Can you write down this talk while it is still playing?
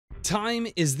Time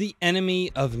is the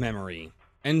enemy of memory,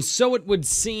 and so it would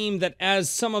seem that as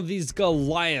some of these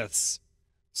Goliaths,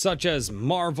 such as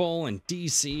Marvel and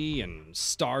DC and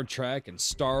Star Trek and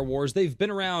Star Wars, they've been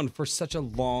around for such a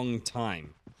long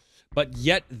time. But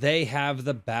yet they have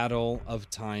the battle of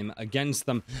time against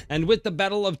them. And with the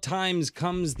battle of times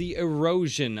comes the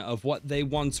erosion of what they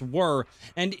once were.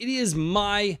 And it is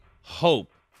my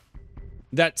hope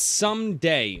that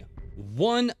someday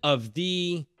one of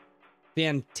the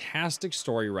fantastic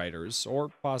story writers, or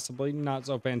possibly not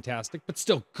so fantastic, but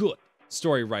still good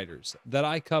story writers that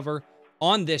I cover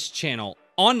on this channel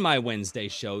on my Wednesday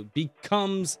show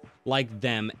becomes like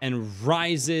them and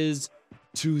rises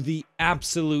to the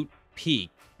absolute peak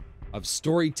of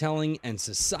storytelling and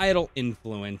societal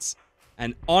influence.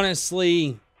 And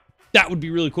honestly, that would be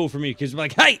really cool for me, because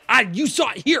like, hey, you saw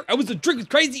it here. I was the drink was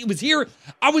crazy. It was here.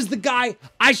 I was the guy.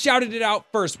 I shouted it out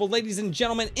first. Well, ladies and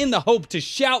gentlemen, in the hope to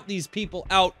shout these people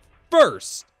out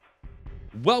first,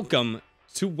 welcome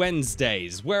to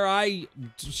Wednesdays, where I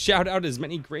shout out as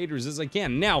many creators as I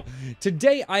can. Now,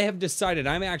 today I have decided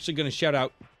I'm actually going to shout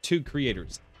out 2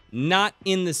 creators, not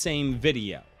in the same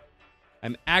video.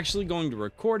 I'm actually going to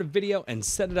record a video and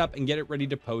set it up and get it ready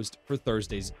to post for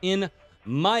Thursdays in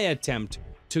my attempt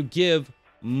to give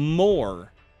more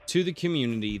to the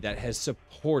community that has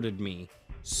supported me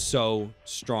so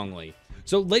strongly.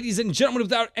 So, ladies and gentlemen,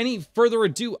 without any further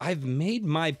ado, I've made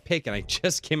my pick, and I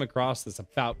just came across this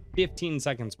about 15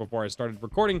 seconds before I started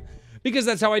recording, because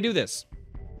that's how I do this.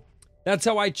 That's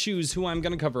how I choose who I'm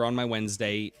going to cover on my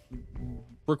Wednesday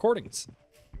recordings.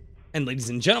 And ladies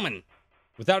and gentlemen,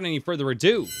 without any further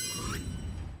ado,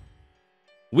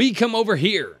 we come over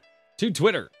here to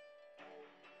Twitter,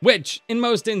 which in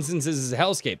most instances is a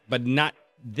hellscape, but not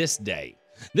this day.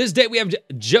 This day we have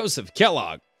Joseph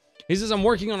Kellogg. He says, I'm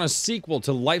working on a sequel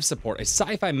to Life Support, a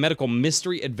sci-fi medical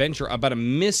mystery adventure about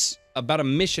a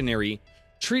missionary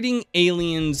treating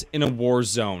aliens in a war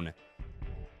zone.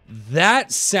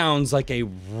 That sounds like a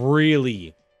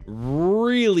really,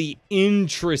 really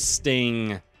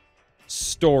interesting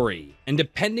story. And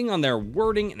depending on their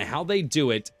wording and how they do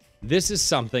it, this is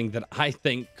something that I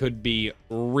think could be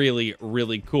really,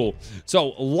 really cool. So,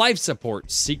 Life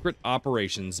Support Secret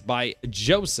Operations by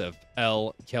Joseph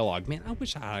L. Kellogg. Man, I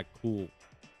wish I had a cool,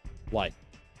 like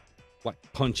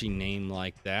punchy name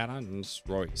like that. I'm just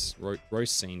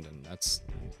Royce Sandon. That's,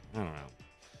 I don't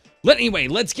know. Anyway,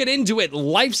 let's get into it.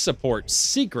 Life Support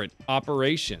Secret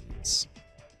Operations.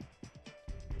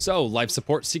 So, Life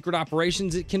Support Secret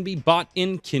Operations, it can be bought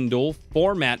in Kindle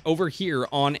format over here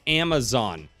on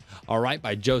Amazon. All right,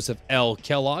 by Joseph L.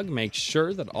 Kellogg. Make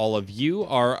sure that all of you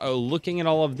are looking at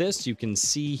all of this. You can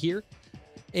see here.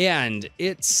 And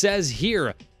it says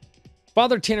here,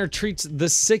 Father Tanner treats the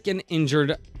sick and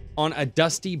injured on a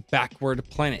dusty backward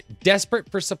planet. Desperate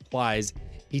for supplies,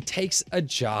 he takes a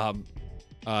job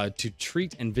to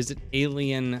treat a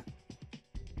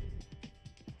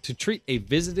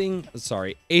visiting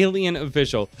alien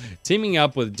official, teaming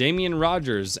up with Damian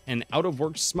Rogers, an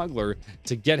out-of-work smuggler,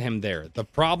 to get him there. The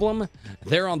problem?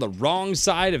 They're on the wrong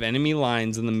side of enemy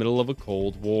lines in the middle of a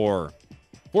Cold War.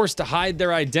 Forced to hide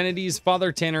their identities,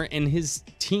 Father Tanner and his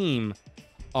team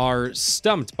are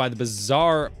stumped by the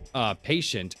bizarre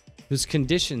patient whose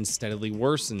condition steadily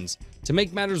worsens. To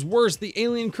make matters worse, the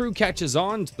alien crew catches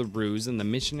on to the ruse and the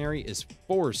missionary is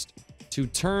forced to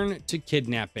turn to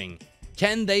kidnapping.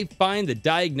 Can they find the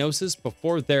diagnosis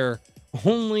before their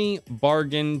only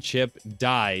bargain chip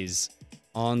dies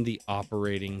on the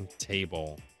operating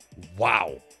table?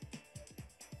 Wow.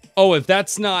 Oh, if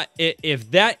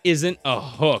that isn't a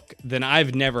hook, then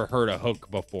I've never heard a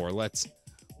hook before. Let's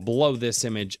blow this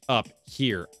image up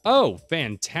here. Oh,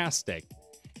 fantastic.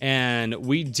 And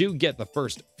we do get the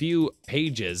first few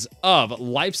pages of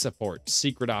Life Support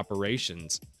Secret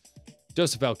Operations.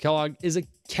 Joseph L. Kellogg is a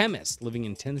chemist living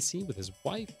in Tennessee with his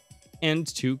wife and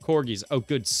 2 corgis. Oh,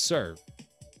 good sir.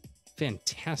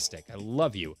 Fantastic. I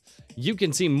love you. You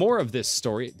can see more of this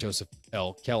story at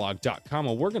josephlkellogg.com,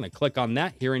 and we're going to click on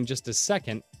that here in just a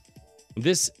second.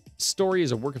 This story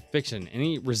is a work of fiction.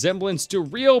 Any resemblance to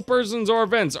real persons or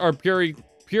events are purely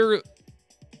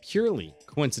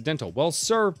coincidental. Well,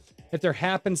 sir, if there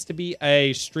happens to be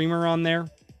a streamer on there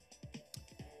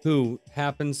who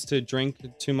happens to drink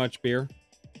too much beer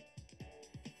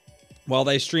while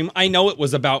they stream, I know it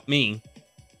was about me.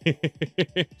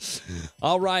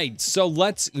 All right, so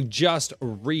let's just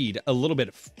read a little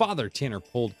bit. Father Tanner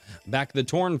pulled back the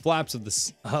torn flaps of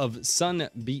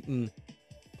sun-beaten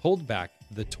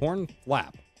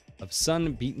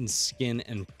skin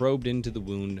and probed into the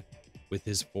wound with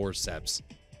his forceps.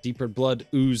 Deeper blood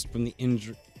oozed from the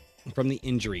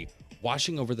injury,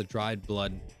 washing over the dried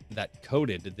blood that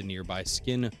coated the nearby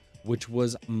skin, which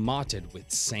was mottled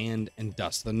with sand and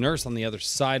dust. The nurse on the other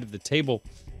side of the table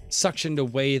suctioned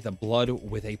away the blood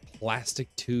with a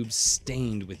plastic tube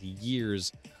stained with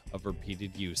years of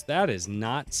repeated use. That is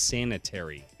not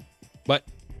sanitary. But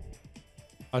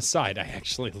aside, I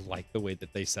actually like the way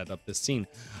that they set up this scene.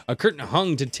 A curtain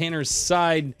hung to Tanner's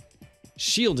side,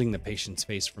 shielding the patient's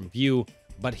face from view,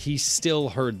 but he still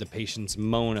heard the patient's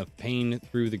moan of pain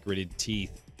through the gritted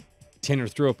teeth. Tanner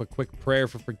threw up a quick prayer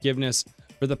for forgiveness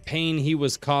for the pain he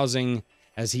was causing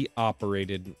as he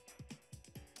operated.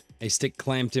 A stick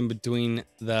clamped in between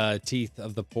the teeth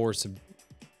of the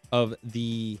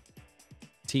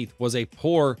teeth was a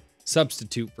poor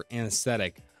substitute for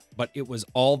anesthetic, but it was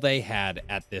all they had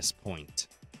at this point.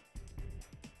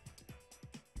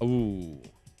 Ooh.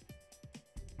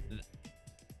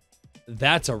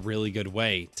 That's a really good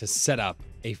way to set up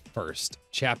a first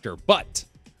chapter. But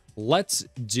let's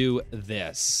do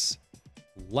this.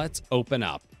 Let's open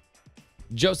up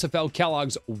Joseph L.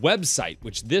 Kellogg's website,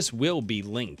 which this will be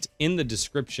linked in the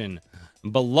description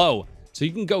below. So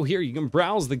you can go here, you can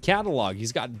browse the catalog.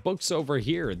 He's got books over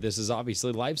here. This is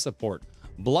obviously life support.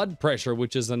 Blood pressure,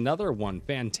 which is another one.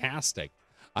 Fantastic.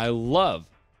 I love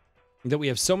that we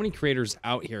have so many creators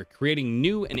out here creating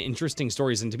new and interesting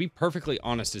stories. And to be perfectly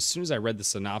honest, as soon as I read the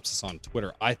synopsis on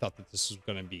Twitter, I thought that this was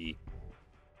going to be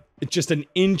just an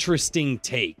interesting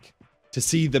take to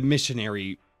see the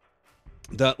missionary,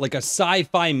 like a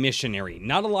sci-fi missionary.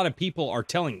 Not a lot of people are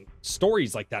telling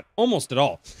stories like that, almost at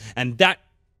all. And that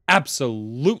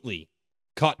absolutely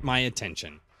caught my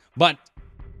attention. But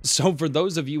so for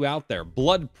those of you out there,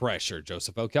 Blood Pressure,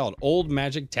 Joseph L. Kellogg, Old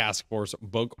Magic Task Force,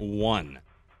 Book 1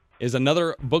 is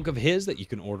another book of his that you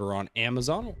can order on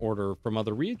Amazon, order from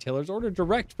other retailers, order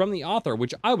direct from the author,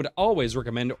 which I would always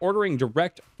recommend ordering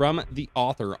direct from the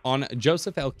author on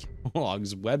Joseph L.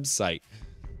 Kellogg's website.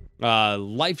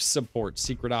 Life Support,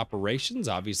 Secret Operations,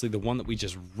 obviously the one that we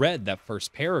just read that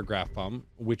first paragraph from,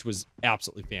 which was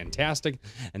absolutely fantastic,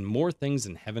 and More Things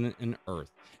in Heaven and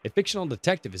Earth. A fictional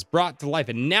detective is brought to life,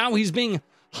 and now he's being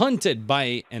hunted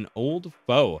by an old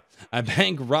foe. A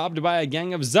bank robbed by a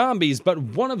gang of zombies, but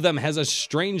one of them has a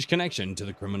strange connection to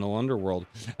the criminal underworld.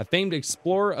 A famed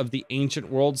explorer of the ancient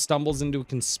world stumbles into a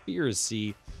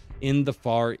conspiracy in the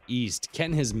Far East.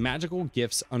 Can his magical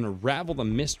gifts unravel the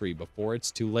mystery before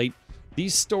it's too late?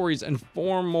 These stories and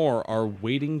 4 more are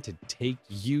waiting to take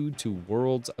you to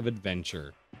worlds of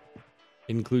adventure.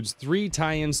 It includes 3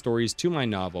 tie-in stories to my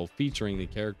novel featuring the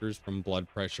characters from Blood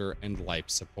Pressure and Life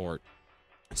Support.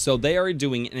 So they are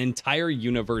doing an entire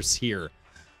universe here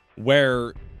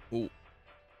where,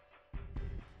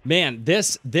 man,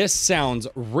 this sounds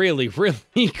really,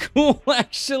 really cool.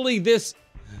 Actually, this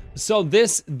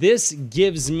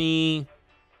gives me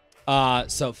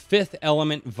Fifth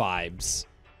Element vibes.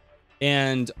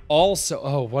 And also,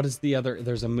 oh, what is the other?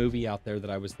 There's a movie out there that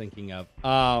I was thinking of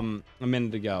a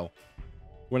minute ago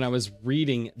when I was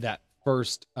reading that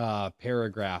first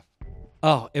paragraph.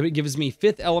 Oh, it gives me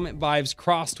Fifth Element vibes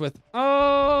crossed with,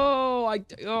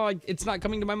 it's not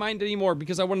coming to my mind anymore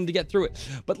because I wanted to get through it.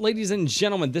 But ladies and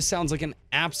gentlemen, this sounds like an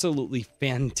absolutely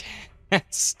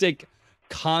fantastic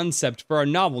concept for a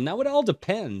novel. Now, it all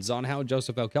depends on how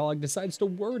Joseph L. Kellogg decides to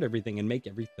word everything and make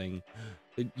everything,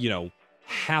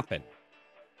 happen.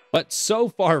 But so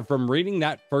far from reading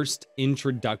that first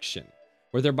introduction,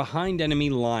 where they're behind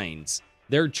enemy lines,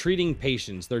 they're treating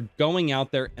patients, they're going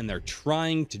out there and they're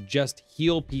trying to just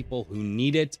heal people who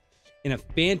need it in a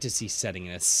fantasy setting,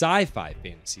 in a sci-fi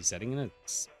fantasy setting, in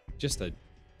just a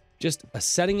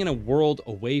setting in a world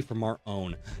away from our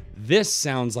own. This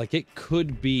sounds like it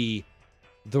could be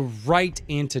the right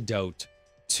antidote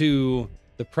to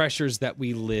the pressures that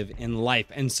we live in life.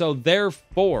 And so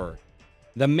therefore,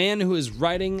 the man who is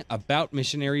writing about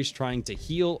missionaries trying to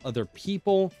heal other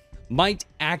people might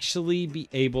actually be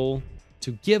able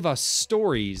to give us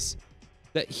stories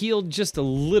that heal just a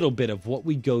little bit of what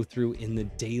we go through in the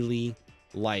daily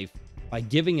life by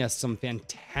giving us some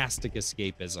fantastic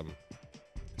escapism.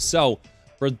 So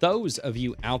for those of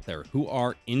you out there who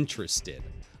are interested,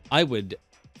 I would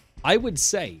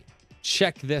say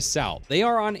check this out. They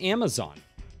are on Amazon,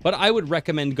 but I would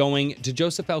recommend going to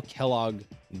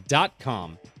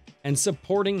josephlkellogg.com and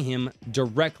supporting him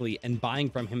directly and buying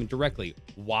from him directly.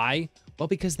 Why? Well,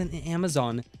 because then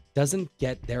Amazon doesn't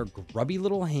get their grubby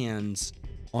little hands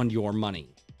on your money.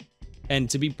 And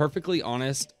to be perfectly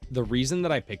honest, the reason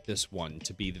that I picked this one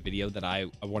to be the video that I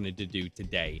wanted to do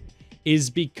today is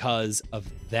because of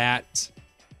that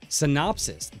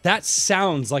synopsis. That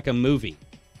sounds like a movie.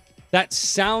 That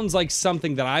sounds like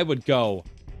something that I would go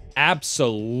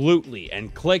absolutely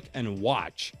and click and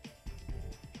watch.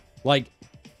 Like,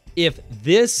 If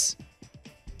this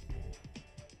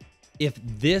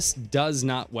does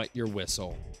not wet your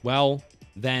whistle, well,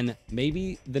 then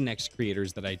maybe the next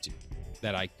creators that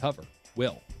I cover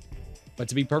will. But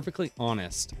to be perfectly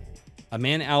honest, a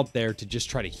man out there to just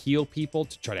try to heal people,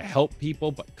 to try to help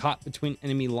people, but caught between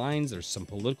enemy lines, there's some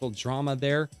political drama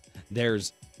there.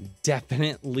 There's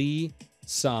definitely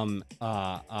some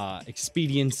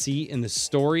expediency in the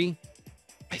story.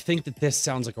 I think that this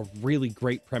sounds like a really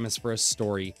great premise for a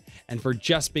story. And for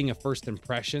just being a first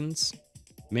impressions,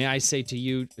 may I say to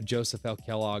you, Joseph L.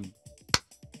 Kellogg,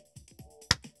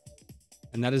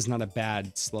 and that is not a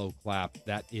bad slow clap.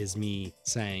 That is me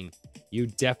saying, you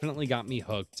definitely got me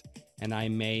hooked, and I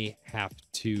may have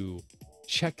to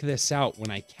check this out when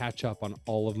I catch up on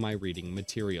all of my reading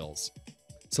materials.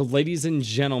 So, ladies and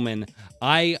gentlemen,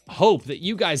 I hope that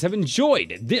you guys have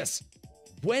enjoyed this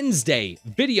Wednesday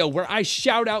video where I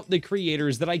shout out the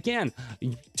creators that I can.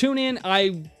 Tune in,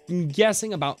 I'm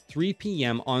guessing about 3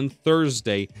 p.m. on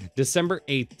Thursday, December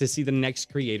 8th, to see the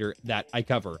next creator that I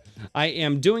cover. I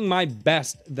am doing my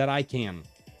best that I can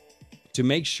to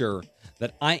make sure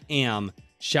that I am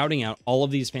shouting out all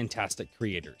of these fantastic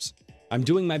creators. I'm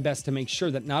doing my best to make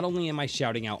sure that not only am I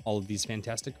shouting out all of these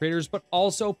fantastic creators, but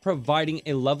also providing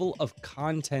a level of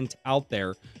content out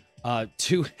there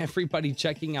to everybody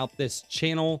checking out this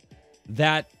channel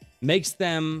that makes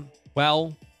them,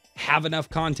 well, have enough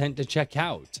content to check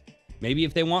out. Maybe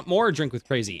if they want more Drink with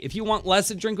Crazy. If you want less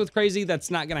of Drink with Crazy,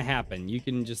 that's not going to happen. You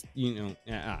can just,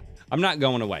 I'm not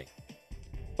going away.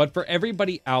 But for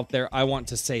everybody out there, I want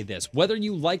to say this. Whether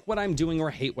you like what I'm doing or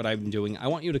hate what I'm doing, I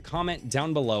want you to comment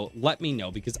down below. Let me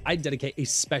know, because I dedicate a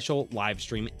special live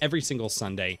stream every single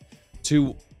Sunday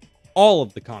to all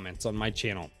of the comments on my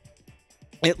channel.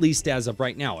 At least as of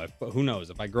right now. Who knows?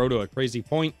 If I grow to a crazy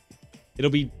point, it'll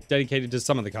be dedicated to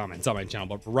some of the comments on my channel.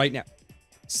 But for right now,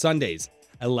 Sundays,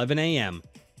 11 a.m.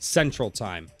 Central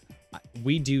Time,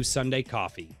 we do Sunday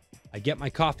coffee. I get my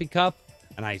coffee cup,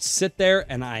 and I sit there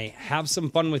and I have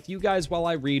some fun with you guys while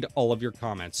I read all of your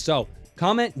comments. So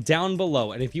comment down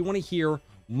below. And if you want to hear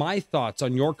my thoughts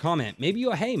on your comment, maybe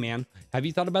you, hey man, have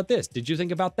you thought about this? Did you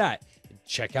think about that?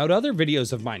 Check out other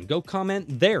videos of mine. Go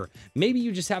comment there. Maybe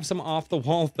you just have some off the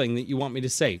wall thing that you want me to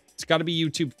say. It's got to be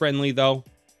YouTube friendly though,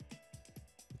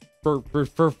 for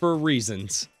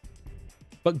reasons.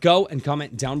 But go and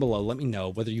comment down below. Let me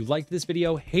know whether you liked this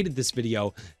video, hated this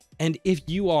video, and if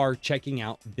you are checking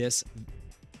out this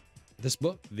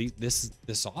book,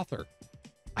 this author.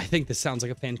 I think this sounds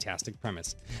like a fantastic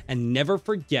premise. And never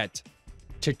forget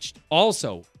to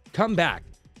also come back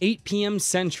 8 p.m.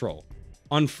 Central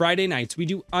on Friday nights. We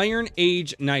do Iron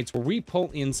Age nights where we pull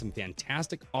in some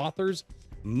fantastic authors,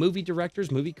 movie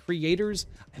directors, movie creators.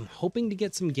 I'm hoping to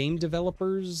get some game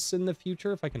developers in the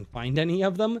future if I can find any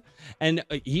of them, and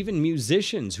even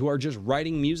musicians who are just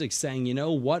writing music saying, you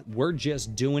know what, we're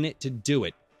just doing it to do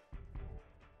it.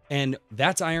 And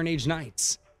that's Iron Age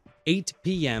Nights, 8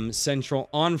 p.m. Central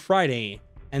on Friday.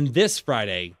 And this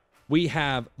Friday, we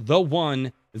have the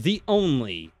one, the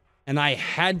only, and I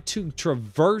had to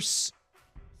traverse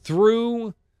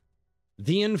through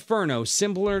the Inferno,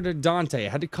 similar to Dante. I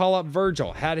had to call up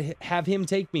Virgil, had to have him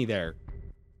take me there.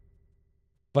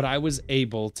 But I was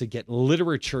able to get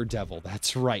Literature Devil,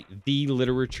 that's right, the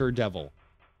Literature Devil,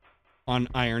 on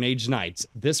Iron Age Nights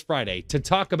this Friday to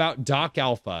talk about Doc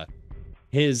Alpha,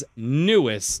 his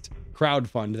newest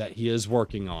crowdfund that he is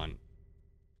working on.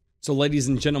 So ladies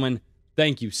and gentlemen,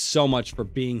 thank you so much for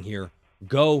being here.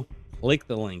 Go click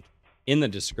the link in the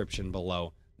description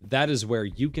below. That is where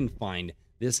you can find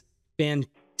this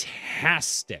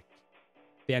fantastic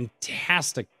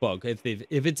book. If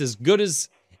it's as good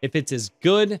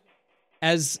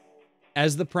as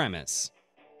the premise,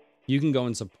 you can go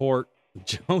and support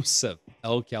Joseph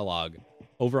L. Kellogg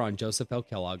over on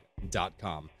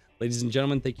josephlkellogg.com. Ladies and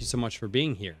gentlemen, thank you so much for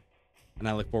being here, and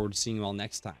I look forward to seeing you all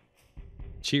next time.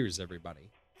 Cheers, everybody.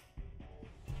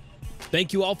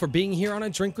 Thank you all for being here on A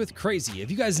Drink with Crazy. If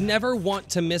you guys never want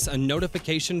to miss a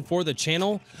notification for the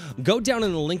channel, go down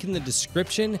in the link in the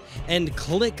description and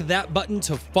click that button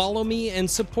to follow me and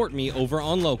support me over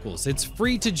on Locals. It's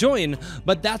free to join,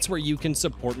 but that's where you can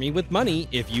support me with money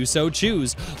if you so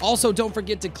choose. Also, don't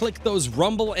forget to click those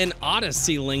Rumble and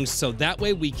Odyssey links so that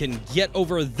way we can get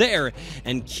over there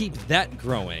and keep that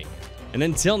growing. And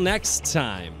until next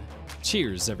time,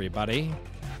 cheers, everybody.